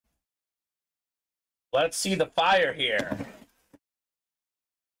Let's see the fire here.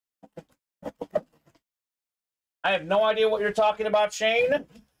 I have no idea what you're talking about, Shane.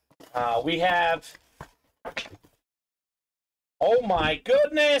 We have... Oh, my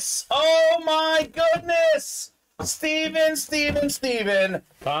goodness. Oh, my goodness. Steven.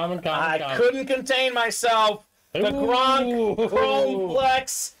 I couldn't contain myself. The Gronk,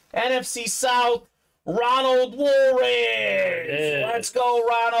 Chromeplex, NFC South, Ronald Woolridge. Let's go,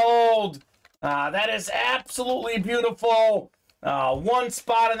 Ronald. That is absolutely beautiful. One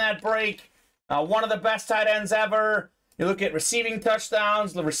spot in that break. One of the best tight ends ever. You look at receiving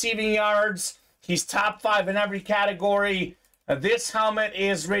touchdowns, the receiving yards. He's top 5 in every category. This helmet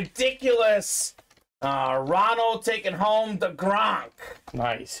is ridiculous. Ronald taking home the Gronk.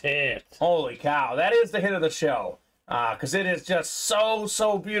 Nice hit. Holy cow. That is the hit of the show. Because it is just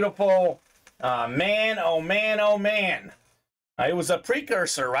so beautiful. Man, oh man, oh man. It was a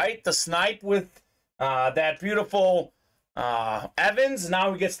precursor, right? The snipe with that beautiful Evans.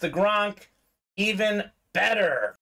 Now he gets the Gronk. Even better.